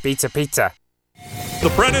Pizza, pizza. The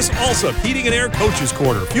Prentice Allsup Heating and Air Coaches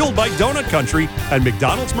Corner, fueled by Donut Country and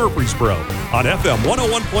McDonald's Murfreesboro on FM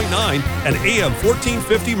 101.9 and AM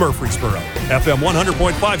 1450 Murfreesboro, FM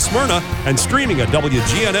 100.5 Smyrna, and streaming at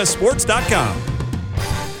WGNSSports.com.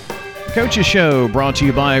 Coach's Show brought to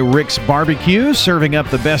you by Rick's Barbecue, serving up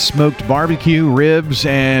the best smoked barbecue, ribs,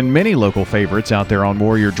 and many local favorites out there on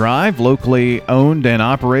Warrior Drive. Locally owned and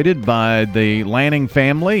operated by the Lanning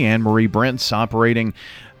family. Anne-Marie Brent's operating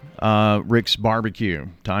Rick's Barbecue.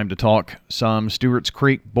 Time to talk some Stewart's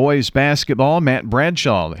Creek boys basketball. Matt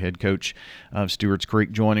Bradshaw, the head coach of Stewart's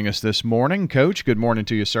Creek, joining us this morning. Coach, good morning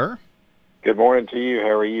to you, sir. Good morning to you. How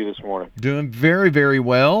are you this morning? Doing very, very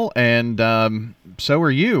well, and so are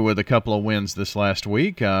you with a couple of wins this last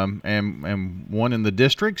week, and one in the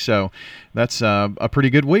district. So that's a pretty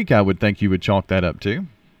good week, I would think you would chalk that up to.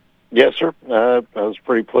 Yes, sir. I was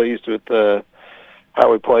pretty pleased with how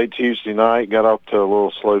we played Tuesday night. Got off to a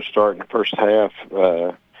little slow start in the first half.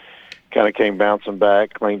 Kind of came bouncing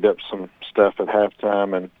back, cleaned up some stuff at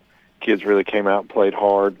halftime, and kids really came out and played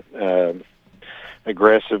hard.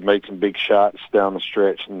 Aggressive, made some big shots down the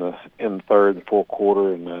stretch in the third and fourth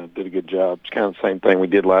quarter, and did a good job. It's kind of the same thing we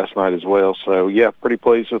did last night as well. So, yeah, pretty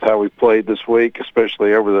pleased with how we played this week,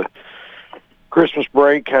 especially over the Christmas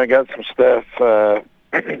break. Kind of got some stuff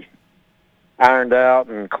ironed out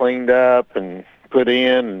and cleaned up and put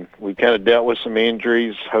in, and we kind of dealt with some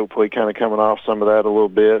injuries, hopefully kind of coming off some of that a little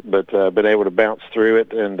bit, but been able to bounce through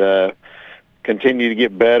it and continue to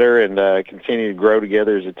get better and continue to grow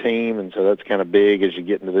together as a team. And so that's kind of big as you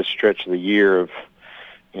get into this stretch of the year of,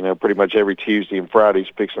 pretty much every Tuesday and Friday is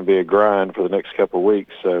fixing to be a grind for the next couple of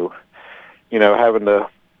weeks. So, having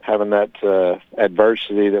that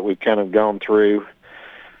adversity that we've kind of gone through,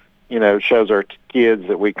 shows our kids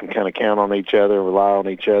that we can kind of count on each other, rely on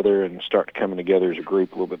each other, and start coming together as a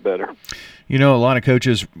group a little bit better. A lot of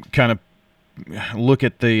coaches kind of look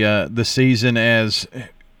at the season as –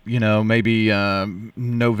 maybe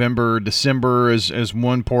November, December as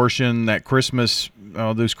one portion, that Christmas,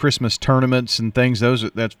 those Christmas tournaments and things,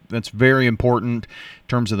 that's very important in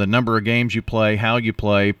terms of the number of games you play, how you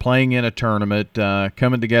play, playing in a tournament,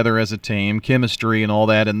 coming together as a team, chemistry and all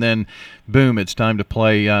that, and then, boom, it's time to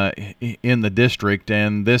play in the district.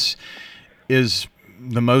 And this is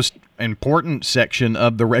the most important section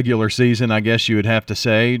of the regular season, I guess you would have to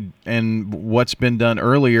say, and what's been done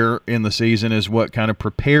earlier in the season is what kind of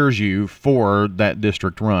prepares you for that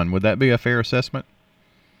district run. Would that be a fair assessment?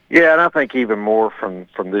 Yeah, and I think even more from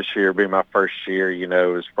this year being my first year,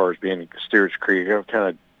 as far as being at Stewart's Creek, I've kind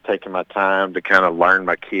of taken my time to kind of learn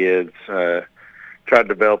my kids, try to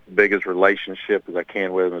develop the biggest relationship as I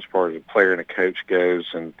can with them as far as a player and a coach goes,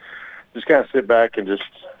 and just kind of sit back and just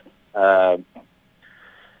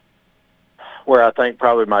where I think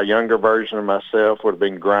probably my younger version of myself would have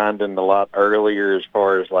been grinding a lot earlier as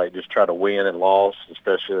far as like just try to win and loss,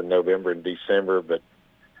 especially in November and December. But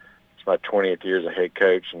it's my 20th year as a head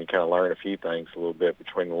coach, and you kind of learn a few things a little bit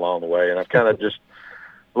along the way. And I've kind of just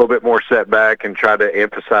a little bit more set back and try to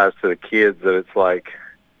emphasize to the kids that it's like,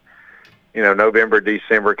 November,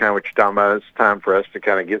 December, kind of what you're talking about. It's time for us to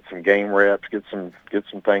kind of get some game reps, get some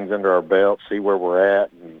things under our belt, see where we're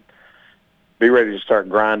at, and be ready to start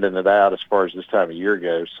grinding it out as far as this time of year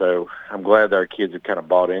goes. So I'm glad that our kids have kind of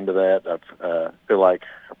bought into that. I feel like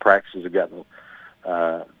our practices have gotten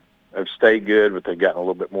have stayed good, but they've gotten a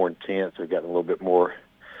little bit more intense. They've gotten a little bit more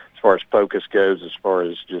as far as focus goes, as far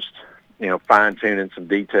as just fine-tuning some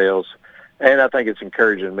details. And I think it's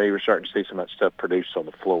encouraging me. We're starting to see some of that stuff produced on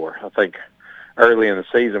the floor. I think early in the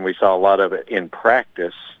season we saw a lot of it in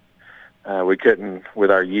practice. We couldn't,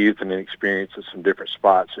 with our youth and inexperience at some different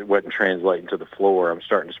spots, it wasn't translating to the floor. We're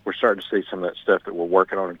starting to see some of that stuff that we're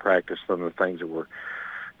working on in practice, some of the things that we're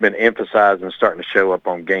been emphasized and starting to show up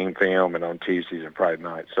on game film and on Tuesdays and Friday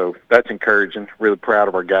nights. So that's encouraging. Really proud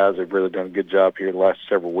of our guys. They've really done a good job here the last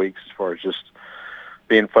several weeks as far as just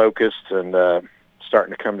being focused and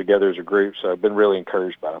starting to come together as a group. So I've been really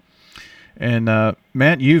encouraged by them. And,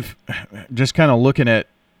 Matt, you've just kind of looking at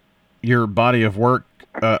your body of work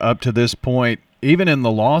up to this point, even in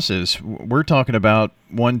the losses, we're talking about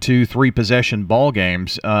 1, 2, 3 possession ball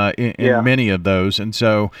games in many of those, and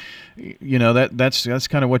so that's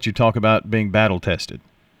kind of what you talk about being battle tested.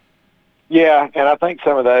 Yeah, and I think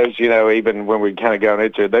some of those, even when we kind of gone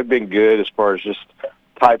into it, they've been good as far as just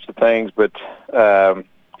types of things, but I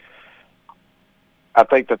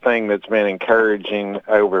think the thing that's been encouraging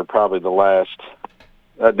over probably the last,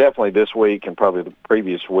 definitely this week and probably the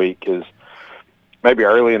previous week is maybe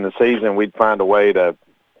early in the season we'd find a way to,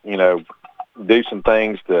 do some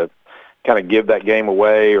things to kind of give that game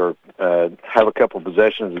away or have a couple of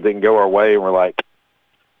possessions that didn't go our way, and we're like,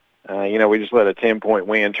 We just let a 10-point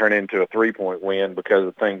win turn into a 3-point win because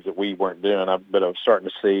of things that we weren't doing. But I'm starting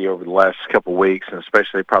to see over the last couple of weeks, and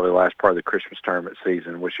especially probably the last part of the Christmas tournament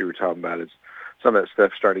season, what you were talking about, is some of that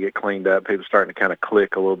stuff starting to get cleaned up. People starting to kind of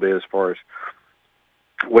click a little bit as far as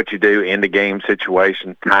what you do in the game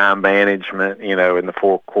situation, time management, in the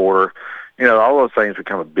fourth quarter. All those things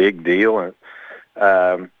become a big deal. And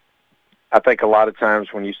I think a lot of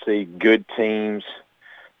times when you see good teams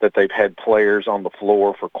that they've had players on the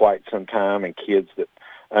floor for quite some time and kids that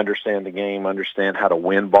understand the game, understand how to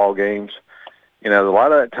win ball games, a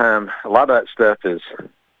lot of that stuff is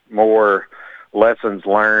more lessons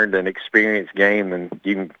learned and experience game than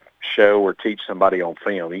you can show or teach somebody on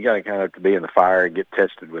film. You got to kind of have to be in the fire and get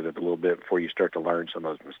tested with it a little bit before you start to learn some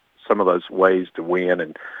of those ways to win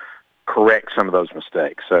and correct some of those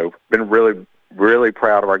mistakes. So been really, really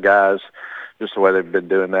proud of our guys, just the way they've been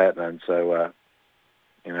doing that. And so,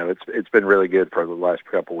 it's been really good for the last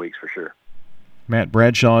couple of weeks for sure. Matt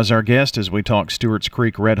Bradshaw is our guest as we talk Stewart's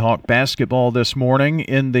Creek Red Hawk basketball this morning.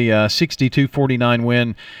 In the 62-49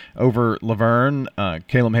 win over Laverne,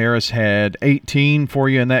 Caleb Harris had 18 for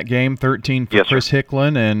you in that game, 13 for Chris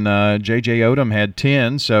Hicklin, and J.J. Odom had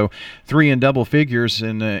 10. So 3 in double figures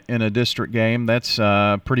in a district game. That's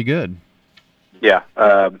pretty good. Yeah.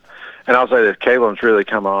 And I'll say that Caleb's really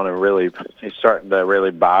come on and he's starting to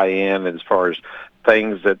really buy in as far as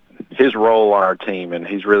things that his role on our team, and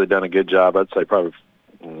he's really done a good job. I'd say probably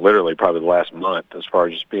the last month as far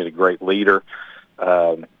as just being a great leader,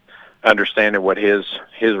 understanding what his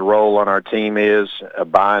role on our team is,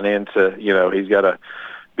 buying into, he's got to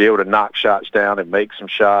be able to knock shots down and make some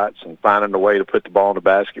shots and finding a way to put the ball in the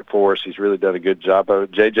basket for us. He's really done a good job of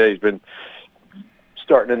it. JJ's been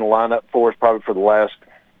starting in the lineup for us probably for the last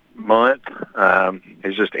month.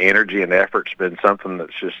 His just energy and effort's been something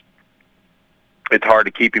that's just, it's hard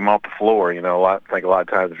to keep him off the floor. I think a lot of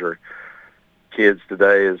times for kids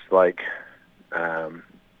today is like,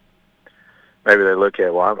 maybe they look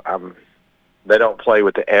at, they don't play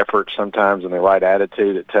with the effort sometimes and the right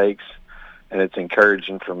attitude it takes. And it's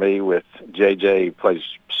encouraging for me with JJ. He plays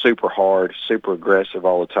super hard, super aggressive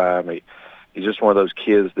all the time. He's just one of those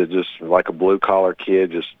kids that just like a blue collar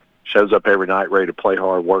kid, just shows up every night ready to play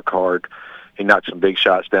hard, work hard. He knocked some big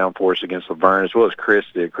shots down for us against Laverne, as well as Chris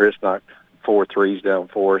did. Chris knocked 4 threes down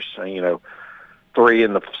for us, 3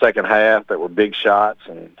 in the second half that were big shots,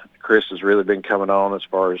 and Chris has really been coming on as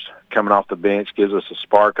far as coming off the bench, gives us a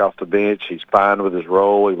spark off the bench. He's fine with his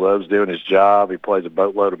role. He loves doing his job. He plays a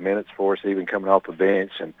boatload of minutes for us, even coming off the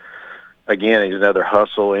bench. And again, he's another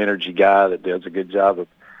hustle, energy guy that does a good job of,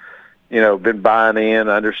 been buying in,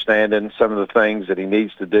 understanding some of the things that he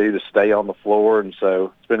needs to do to stay on the floor. And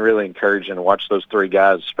so it's been really encouraging to watch those 3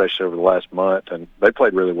 guys, especially over the last month. And they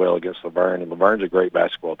played really well against Laverne. And Laverne's a great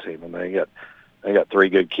basketball team. And they got 3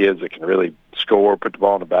 good kids that can really score, put the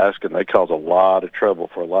ball in the basket, and they cause a lot of trouble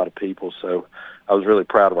for a lot of people. So I was really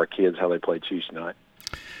proud of our kids, how they played Tuesday night.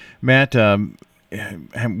 Matt, talk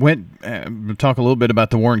a little bit about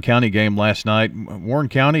the Warren County game last night. Warren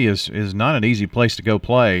County is not an easy place to go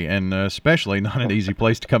play, and especially not an easy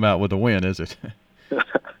place to come out with a win, is it?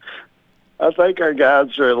 I think our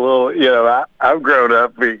guys are a little, I've grown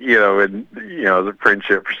up, in, the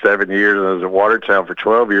friendship for 7 years, and I was in Watertown for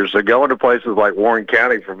 12 years. So going to places like Warren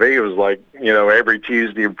County for me was like, every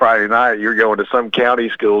Tuesday and Friday night you're going to some county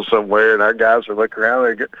school somewhere, and our guys are looking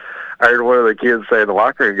around. I heard one of the kids say in the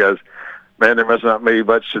locker room, goes, "Man, there must not be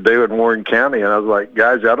much to do in Warren County." And I was like,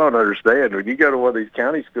 "Guys, I don't understand. When you go to one of these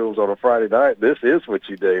county schools on a Friday night, this is what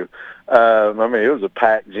you do." It was a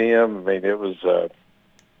packed gym.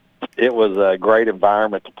 It was a great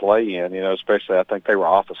environment to play in, especially I think they were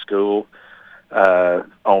off of school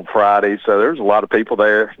on Friday. So there was a lot of people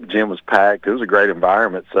there. The gym was packed. It was a great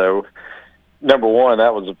environment. So number one,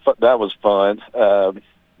 that was fun.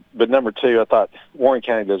 But number two, I thought Warren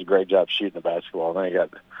County does a great job shooting the basketball. They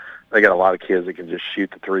got a lot of kids that can just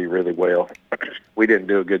shoot the 3 really well. We didn't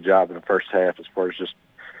do a good job in the first half as far as just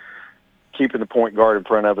keeping the point guard in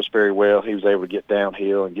front of us very well. He was able to get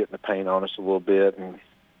downhill and get in the paint on us a little bit, and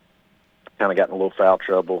kind of got in a little foul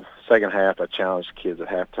trouble. Second half, I challenged the kids at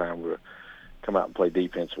halftime. We would come out and play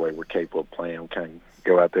defense the way we're capable of playing. We kind of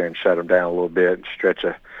go out there and shut them down a little bit and stretch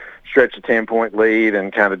a 10-point lead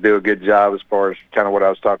and kind of do a good job as far as kind of what I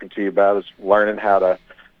was talking to you about, is learning how to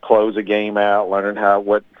close a game out, learning how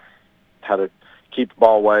to keep the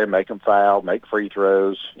ball away, make them foul, make free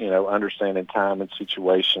throws, understanding time and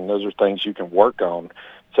situation. Those are things you can work on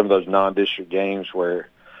some of those non-district games where,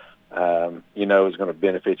 is going to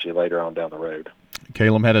benefit you later on down the road.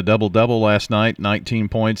 Caleb had a double-double last night, 19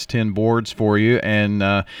 points, 10 boards for you, and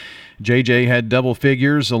JJ had double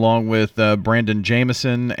figures along with Brandon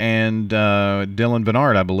Jamison and Dylan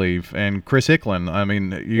Bernard, I believe, and Chris Hicklin. I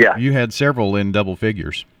mean, you had several in double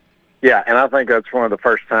figures. Yeah, and I think that's one of the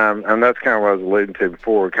first time, and that's kind of what I was alluding to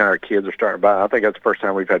before, kind of our kids are starting to buy. I think that's the first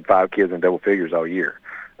time we've had 5 kids in double figures all year.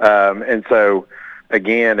 And so,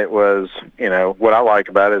 again, it was, what I like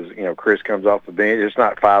about it is, Chris comes off the bench. It's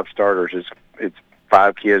not 5 starters. It's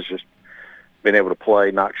 5 kids just being able to play,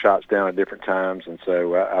 knock shots down at different times. And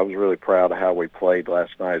so I was really proud of how we played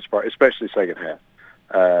last night, especially second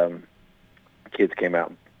half. Kids came out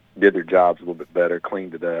and did their jobs a little bit better,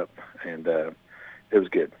 cleaned it up, and it was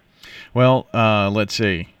good. Well, let's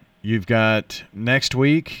see. You've got next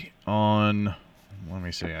week on, let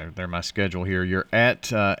me see, they're my schedule here. You're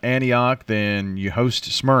at Antioch, then you host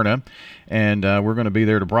Smyrna, and we're going to be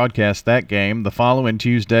there to broadcast that game. The following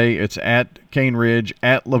Tuesday, it's at Cane Ridge,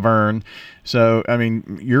 at Laverne. So, I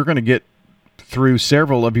mean, you're going to get through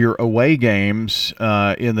several of your away games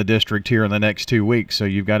in the district here in the next 2 weeks, so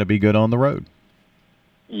you've got to be good on the road.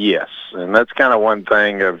 Yes, and that's kind of one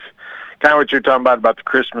thing of kind of what you're talking about the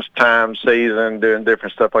Christmas time season, doing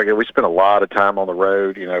different stuff like that. We spent a lot of time on the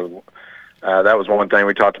road. That was one thing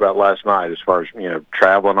we talked about last night as far as,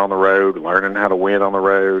 traveling on the road, learning how to win on the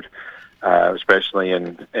road, especially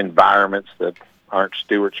in environments that aren't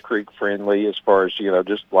Stewart's Creek friendly as far as,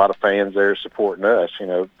 just a lot of fans there supporting us,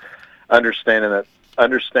 understanding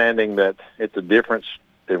that it's a difference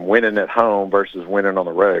in winning at home versus winning on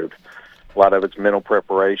the road. A lot of it's mental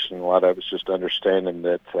preparation. A lot of it's just understanding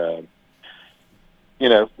that, you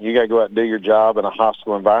got to go out and do your job in a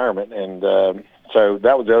hostile environment. And so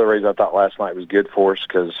that was the other reason I thought last night was good for us,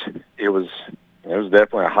 because it was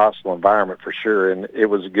definitely a hostile environment for sure. And it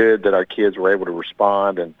was good that our kids were able to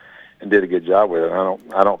respond and did a good job with it.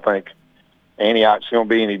 I don't think Antioch's going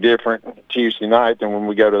to be any different Tuesday night than when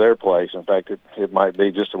we go to their place. In fact, it might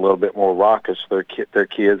be just a little bit more raucous. Their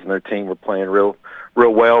kids and their team are playing real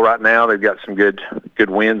well right now. They've got some good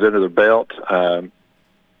wins under their belt.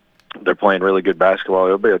 They're playing really good basketball.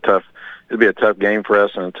 It'll be a tough game for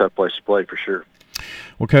us and a tough place to play for sure.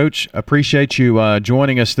 Well, Coach, appreciate you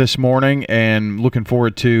joining us this morning, and looking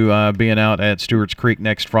forward to being out at Stewart's Creek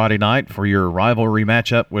next Friday night for your rivalry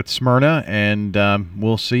matchup with Smyrna, and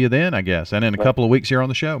we'll see you then, I guess, and in a couple of weeks here on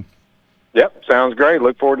the show. Yep, sounds great.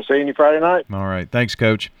 Look forward to seeing you Friday night. All right. Thanks,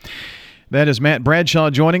 Coach. That is Matt Bradshaw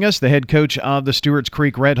joining us, the head coach of the Stewart's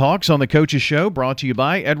Creek Redhawks, on the Coaches Show, brought to you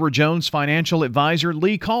by Edward Jones financial advisor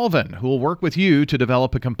Lee Colvin, who will work with you to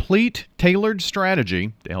develop a complete, tailored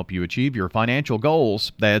strategy to help you achieve your financial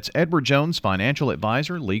goals. That's Edward Jones financial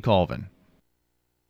advisor Lee Colvin.